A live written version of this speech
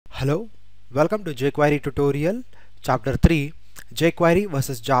Hello, welcome to Jquery tutorial, chapter 3, Jquery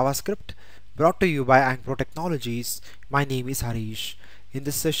versus JavaScript, brought to you by Ankpro Technologies. My name is Harish. In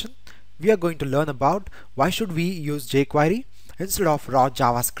this session, we are going to learn about why should we use Jquery instead of raw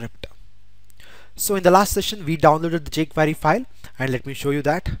JavaScript. So in the last session, we downloaded the Jquery file, and let me show you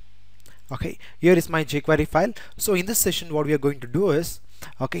that. Okay, here is my Jquery file. So in this session, what we are going to do is,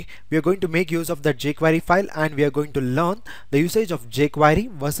 we are going to make use of that Jquery file, and we are going to learn the usage of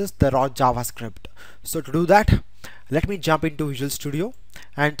Jquery versus the raw JavaScript. So to do that, let me jump into Visual Studio,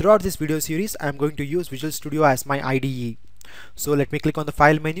 and throughout this video series I am going to use Visual Studio as my IDE. So let me click on the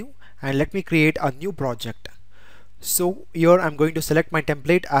file menu and let me create a new project. So here I'm going to select my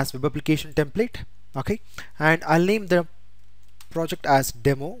template as web application template, and I'll name the project as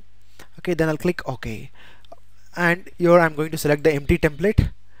demo. Then I'll click OK, and here I'm going to select the empty template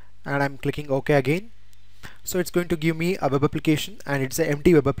and I'm clicking OK again. So it's going to give me a web application, and it's an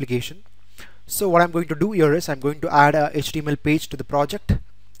empty web application. So what I'm going to do here is I'm going to add a HTML page to the project,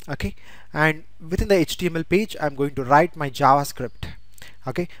 and within the HTML page I'm going to write my JavaScript.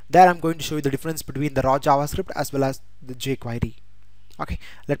 There I'm going to show you the difference between the raw JavaScript as well as the Jquery.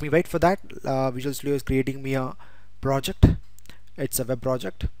 Let me wait for that. Visual Studio is creating me a project. It's a web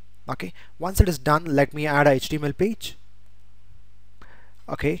project. Once it is done, let me add a HTML page.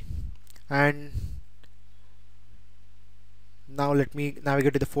 And now let me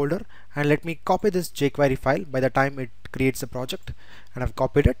navigate to the folder and let me copy this Jquery file by the time it creates a project, and I've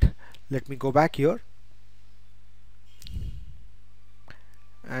copied it. Let me go back here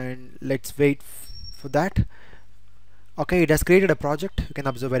and let's wait for that. It has created a project. You can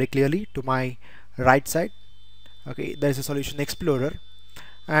observe very clearly to my right side. There is a solution explorer,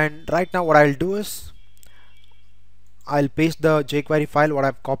 and right now what I'll do is I'll paste the Jquery file what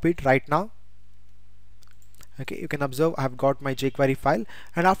I've copied right now. You can observe I've got my Jquery file,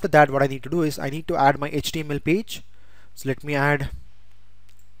 and after that what I need to do is I need to add my HTML page. So let me add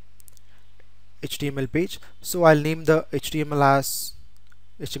HTML page. So I'll name the HTML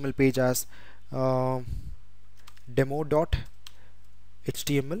page as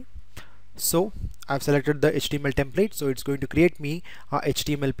demo.html. So I've selected the HTML template, so it's going to create me a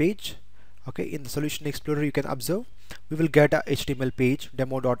HTML page. In the solution explorer you can observe we will get a HTML page,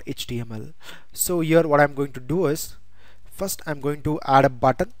 demo.html. so here what I'm going to do is first I'm going to add a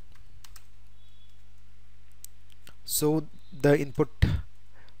button. So the input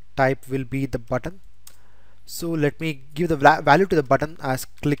type will be the button. So let me give the value to the button as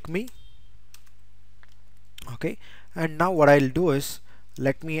click me. And now what I'll do is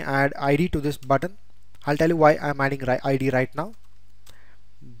let me add ID to this button. I'll tell you why I'm adding ID right now.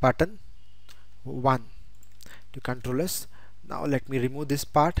 Button 1 to Control S. Now let me remove this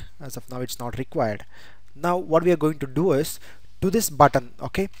part. As of now it's not required. Now what we are going to do is to this button,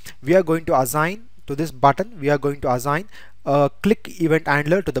 we are going to assign to this button, we are going to assign a click event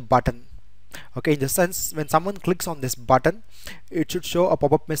handler to the button. In the sense, when someone clicks on this button, it should show a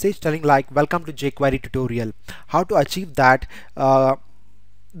pop-up message telling like welcome to Jquery tutorial. How to achieve that, the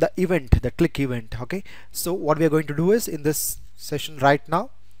click event. So what we are going to do is in this session right now,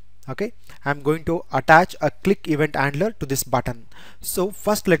 I'm going to attach a click event handler to this button. So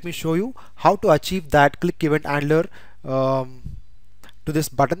first let me show you how to achieve that click event handler to this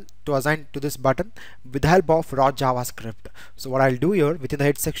button, to assign to this button with the help of raw JavaScript. So what I'll do here within the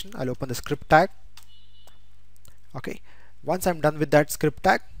head section, I'll open the script tag. Once I'm done with that script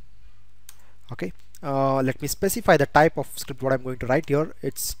tag, let me specify the type of script what I'm going to write here.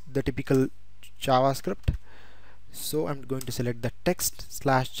 It's the typical JavaScript. So I'm going to select the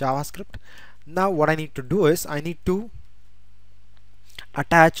text/JavaScript. Now what I need to do is I need to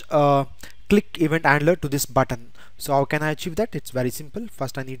attach a click event handler to this button. So how can I achieve that? It's very simple.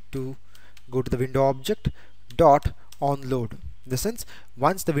 First I need to go to the window object dot onload. In the sense,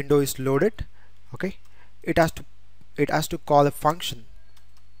 once the window is loaded, it has to call a function.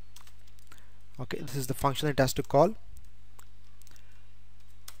 This is the function it has to call.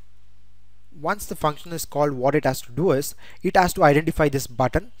 Once the function is called, what it has to do is it has to identify this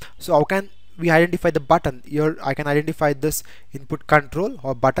button. So how can we identify the button? Here I can identify this input control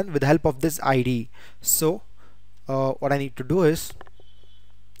or button with the help of this ID. So what I need to do is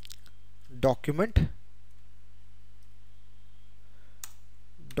document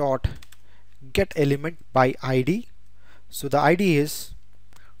dot get element by ID. So the ID is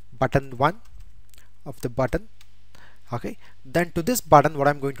button 1 of the button. Then to this button what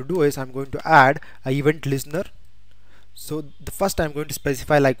I'm going to do is I'm going to add a event listener. So the first I'm going to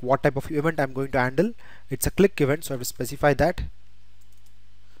specify like what type of event I'm going to handle. It's a click event, so I have to specify that.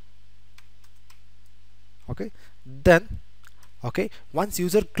 Then Okay, once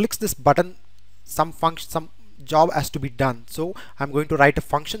user clicks this button, some job has to be done. So I'm going to write a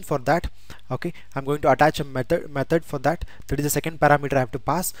function for that. Okay, I'm going to attach a method for that. That is the second parameter I have to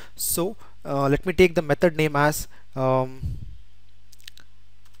pass. So let me take the method name as handle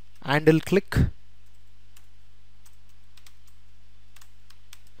click.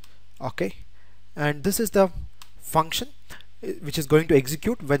 Okay, and this is the function which is going to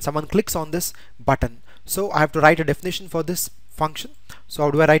execute when someone clicks on this button. So I have to write a definition for this function. So how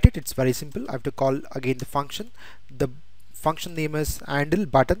do I write it? It's very simple. I have to call again the function. The function name is handle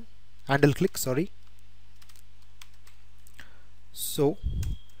click, sorry. So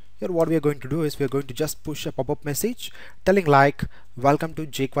here what we are going to do is we are going to just push a pop-up message telling like, welcome to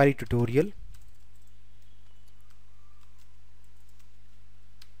jQuery tutorial.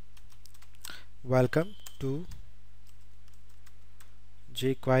 Welcome to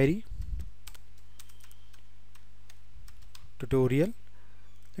jQuery tutorial.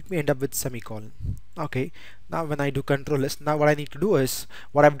 Let me end up with semicolon. Okay, now when I do control S, now what I need to do is,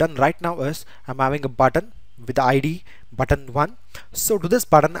 what I've done right now is I'm having a button with the ID button 1. So to this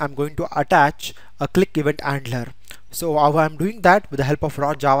button I'm going to attach a click event handler. So how I'm doing that with the help of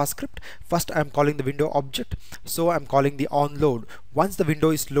raw JavaScript. First I'm calling the window object, so I'm calling the onload. Once the window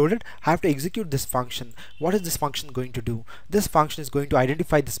is loaded, I have to execute this function. What is this function going to do? This function is going to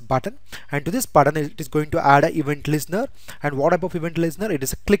identify this button, and to this button it is going to add an event listener. And what type of event listener? It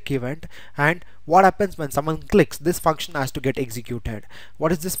is a click event, and what happens when someone clicks, this function has to get executed.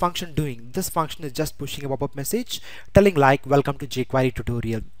 What is this function doing? This function is just pushing a pop-up message telling like, welcome to jQuery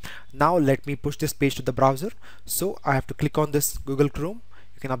tutorial. Now let me push this page to the browser. So I have to click on this Google Chrome.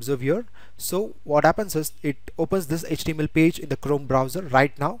 You can observe here. So what happens is it opens this HTML page in the Chrome browser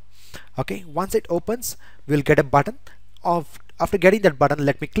right now. Okay, once it opens, we'll get a button. After getting that button,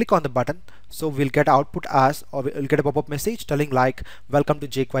 let me click on the button. So we'll get output as, or we'll get a pop-up message telling like, welcome to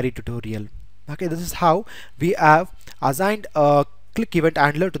jQuery tutorial. Okay, this is how we have assigned a click event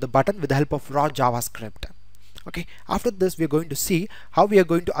handler to the button with the help of raw JavaScript. Okay, after this we are going to see how we are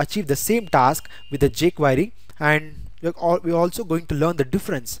going to achieve the same task with the jQuery, and we're also going to learn the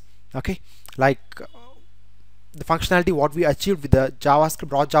difference. Okay, like the functionality what we achieved with the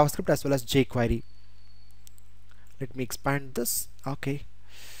JavaScript, raw JavaScript, as well as jQuery. Let me expand this. Okay,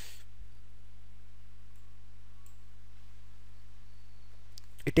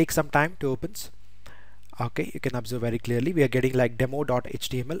 it takes some time to open. Okay, you can observe very clearly we are getting like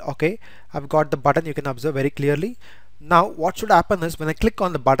demo.html. Okay, I've got the button, you can observe very clearly. Now what should happen is when I click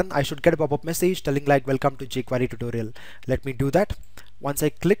on the button, I should get a pop-up message telling like, welcome to jQuery tutorial. Let me do that. Once I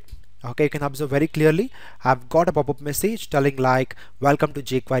click, okay, you can observe very clearly I've got a pop-up message telling like, welcome to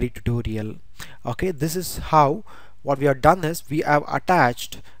jQuery tutorial. Okay, this is how what we have done is we have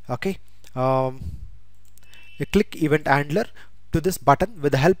attached, okay, a click event handler to this button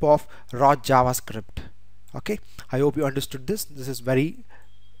with the help of raw JavaScript. Okay, I hope you understood this. This is very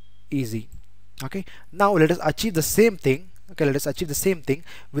easy. Okay, now let us achieve the same thing. Okay, let us achieve the same thing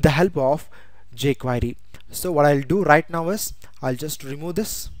with the help of jQuery. So what I'll do right now is I'll just remove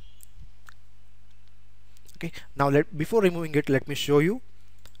this. Okay, now before removing it, let me show you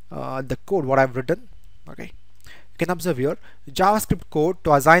the code what I've written. Okay, you can observe here JavaScript code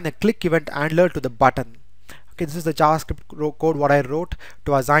to assign a click event handler to the button. Okay, this is the JavaScript code what I wrote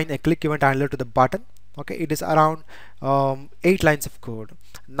to assign a click event handler to the button. Okay, it is around 8 lines of code.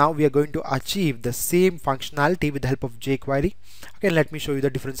 Now we are going to achieve the same functionality with the help of jQuery. Okay, let me show you the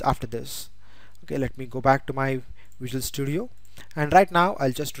difference after this. Okay, let me go back to my Visual Studio, and right now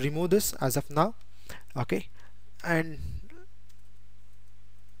I'll just remove this as of now. Okay, and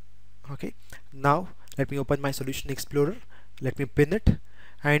okay, now let me open my Solution Explorer. Let me pin it,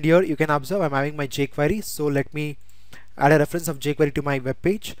 and here you can observe I'm having my jQuery. So let me add a reference of jQuery to my web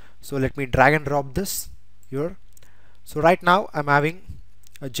page. So let me drag and drop this here. So right now I'm having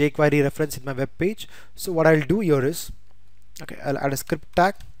a jQuery reference in my web page. So what I'll do here is, okay, I'll add a script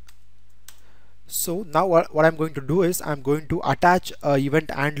tag. So now what I'm going to do is I'm going to attach a event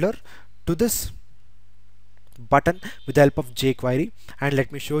handler to this button with the help of jQuery, and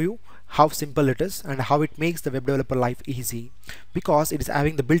let me show you how simple it is and how it makes the web developer life easy, because it is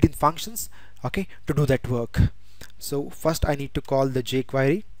having the built-in functions, okay, to do that work. So first I need to call the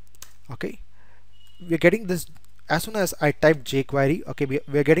jQuery. Okay, we're getting this as soon as I type jQuery. Okay,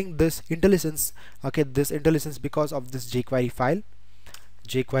 we're getting this IntelliSense. Okay, this IntelliSense because of this jQuery file.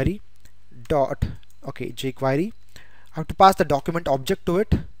 jQuery dot, okay, jQuery, I have to pass the document object to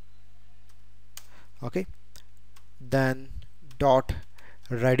it. Okay, then dot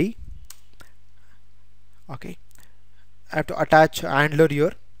ready. Okay, I have to attach a handler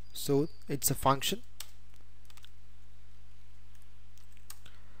here, so it's a function.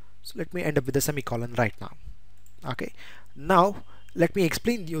 So let me end up with a semicolon right now. Okay, now let me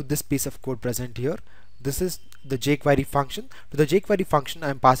explain you this piece of code present here. This is the jQuery function. To the jQuery function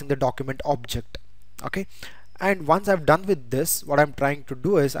I am passing the document object. Okay, and once I've done with this, what I'm trying to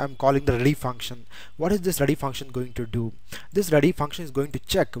do is I'm calling the ready function. What is this ready function going to do? This ready function is going to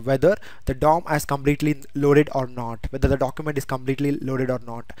check whether the DOM has completely loaded or not, whether the document is completely loaded or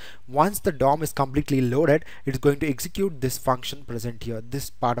not. Once the DOM is completely loaded, it's going to execute this function present here, this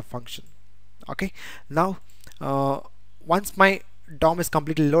part of function. Okay, now once my DOM is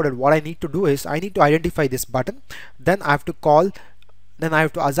completely loaded, what I need to do is I need to identify this button. Then I have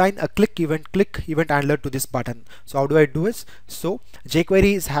to assign a click event handler to this button. So how do I do it? So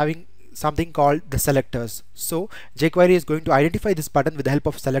jQuery is having something called the selectors. So jQuery is going to identify this button with the help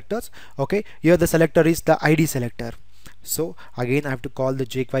of selectors. Okay, here the selector is the ID selector. So again I have to call the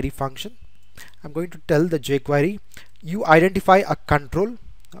jQuery function. I'm going to tell the jQuery, you identify a control.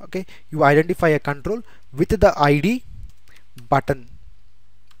 Okay, you identify a control with the ID button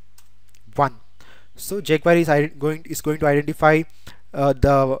 1. So jQuery is going to identify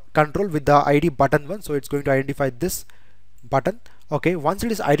the control with the ID button 1. So it's going to identify this button. Okay, once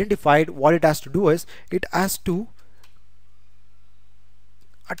it is identified, what it has to do is it has to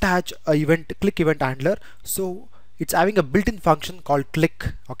attach a click event handler. So it's having a built-in function called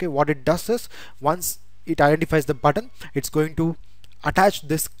click. Okay, what it does is once it identifies the button, it's going to attach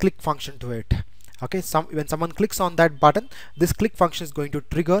this click function to it. Okay, when someone clicks on that button, this click function is going to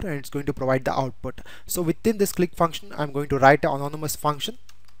trigger and it's going to provide the output. So within this click function, I'm going to write an anonymous function.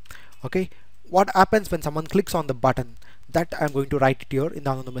 Okay, what happens when someone clicks on the button, that I'm going to write it here in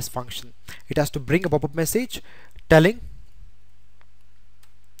the anonymous function. It has to bring a pop-up message telling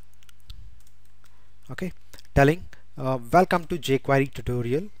welcome to jQuery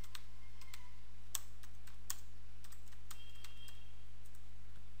tutorial.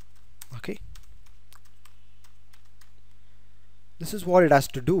 Okay, this is what it has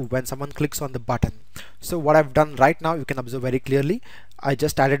to do when someone clicks on the button. So what I've done right now, you can observe very clearly, I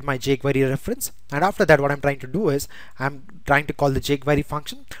just added my jQuery reference, and after that what I'm trying to do is I'm trying to call the jQuery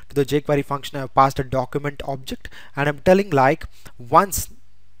function. To the jQuery function I have passed a document object, and I'm telling like once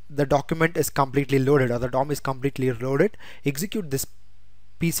the document is completely loaded or the DOM is completely loaded, execute this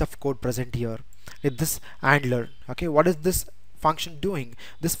piece of code present here with this handler. Okay, what is this function doing?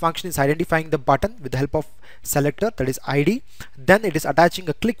 This function is identifying the button with the help of selector, that is ID. Then it is attaching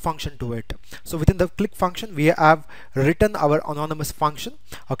a click function to it. So within the click function we have written our anonymous function.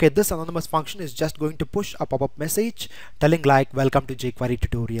 Okay, this anonymous function is just going to push a pop-up message telling like welcome to jQuery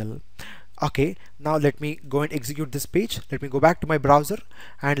tutorial. Okay, now let me go and execute this page. Let me go back to my browser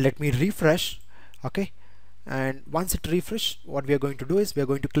and let me refresh. Okay, and once it refresh, what we are going to do is we are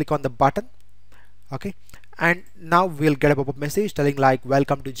going to click on the button. Okay, and now we'll get a pop-up message telling like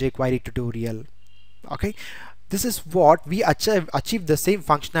welcome to jQuery tutorial. Okay, this is what we achieve the same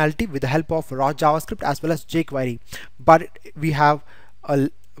functionality with the help of raw JavaScript as well as jQuery, but we have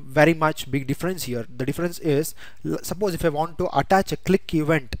a very much big difference here. The difference is, suppose if I want to attach a click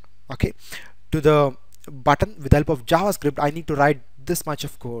event, okay, to the button with the help of JavaScript, I need to write this much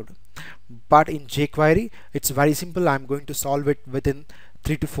of code, but in jQuery it's very simple. I'm going to solve it within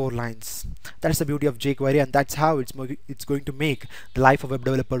 3 to 4 lines. That's the beauty of jQuery, and that's how it's going to make the life of a web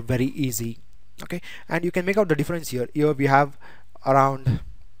developer very easy. Okay, and you can make out the difference here. Here we have around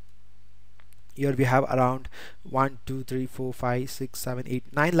 1 2 3 4 5 6 7 8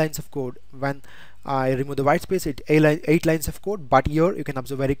 9 lines of code. When I remove the white space, it 8 lines of code, but here you can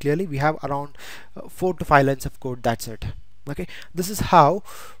observe very clearly we have around 4 to 5 lines of code. That's it. Okay, this is how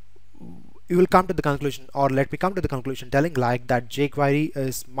you will come to the conclusion, or let me come to the conclusion telling like that jQuery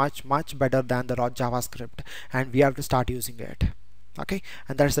is much better than the raw JavaScript, and we have to start using it. Okay,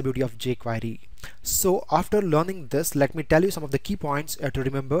 and that's the beauty of jQuery. So after learning this, let me tell you some of the key points to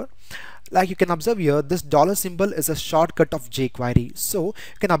remember. Like you can observe here, this dollar symbol is a shortcut of jQuery. So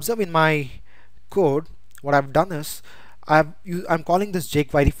you can observe in my code, what I've done is I'm calling this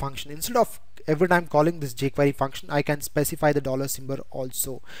jQuery function. Instead of every time calling this jQuery function, I can specify the dollar symbol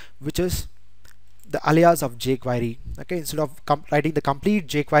also, which is the alias of jQuery. Okay, instead of writing the complete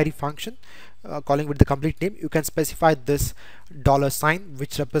jQuery function, calling with the complete name, you can specify this $sign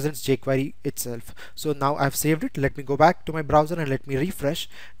which represents jQuery itself. So now I've saved it. Let me go back to my browser and let me refresh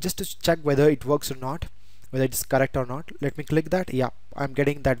just to check whether it works or not, whether it's correct or not. Let me click that. Yeah, I'm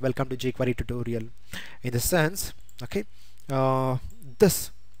getting that welcome to jQuery tutorial. In the sense, okay,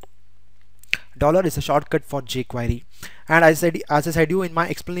 this dollar is a shortcut for jQuery, and as I said you in my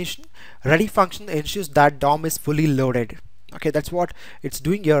explanation, ready function ensures that DOM is fully loaded. Okay, that's what it's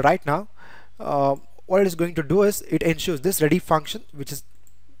doing here right now. What it is going to do is it ensures this ready function, which is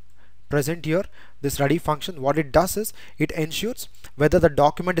present here. This ready function, what it does is it ensures whether the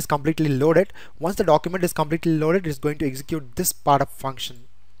document is completely loaded. Once the document is completely loaded, it is going to execute this part of function,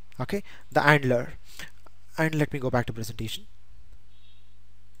 okay, the handler. And let me go back to presentation.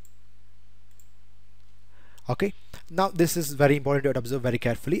 Okay, now this is very important to observe very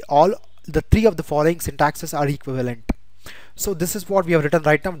carefully. All the three of the following syntaxes are equivalent. So this is what we have written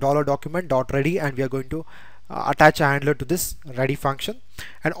right now, $document.ready, and we are going to attach a handler to this ready function.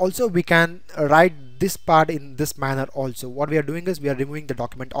 And also we can write this part in this manner also. What we are doing is we are removing the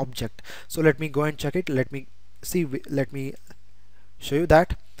document object. So let me go and check it. Let me see, let me show you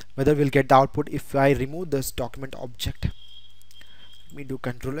that whether we'll get the output if I remove this document object. Let me do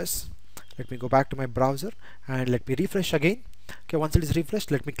Ctrl S. Let me go back to my browser and let me refresh again. Okay, once it is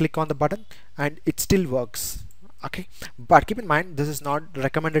refreshed, let me click on the button and it still works. Okay, but keep in mind this is not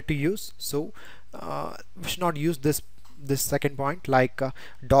recommended to use, so we should not use this second point, like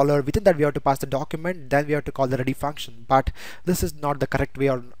dollar. Within that we have to pass the document, then we have to call the ready function, but this is not the correct way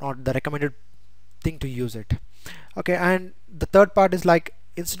or not the recommended thing to use it. Okay, and the third part is like,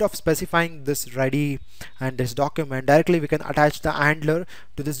 instead of specifying this ready and this document directly, we can attach the handler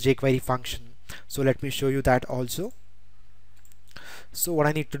to this Jquery function. So let me show you that also. So what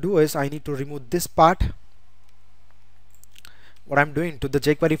I need to do is I need to remove this part. What I'm doing to the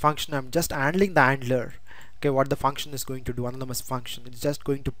Jquery function, I'm just handling the handler. Okay, what the function is going to do, anonymous function, it's just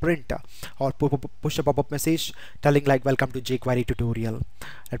going to print or push a pop-up message telling like, welcome to Jquery tutorial.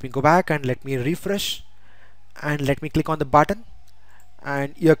 Let me go back and let me refresh and let me click on the button,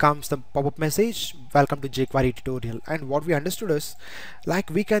 and here comes the pop-up message, welcome to Jquery tutorial. And what we understood is like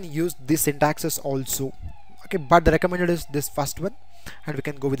we can use these syntaxes also, okay, but the recommended is this first one, and we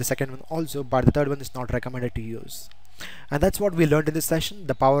can go with the second one also, but the third one is not recommended to use. And that's what we learned in this session,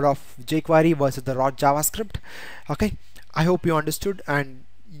 the power of Jquery versus the raw JavaScript. Okay, I hope you understood and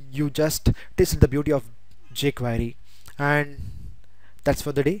you just tasted the beauty of Jquery. And that's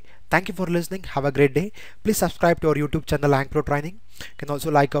for the day. Thank you for listening. Have a great day. Please subscribe to our YouTube channel Ankpro Training. You can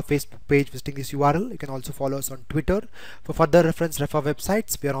also like our Facebook page visiting this URL. You can also follow us on Twitter. For further reference, refer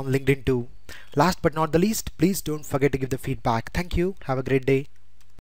websites. We are on LinkedIn too. Last but not the least, please don't forget to give the feedback. Thank you. Have a great day.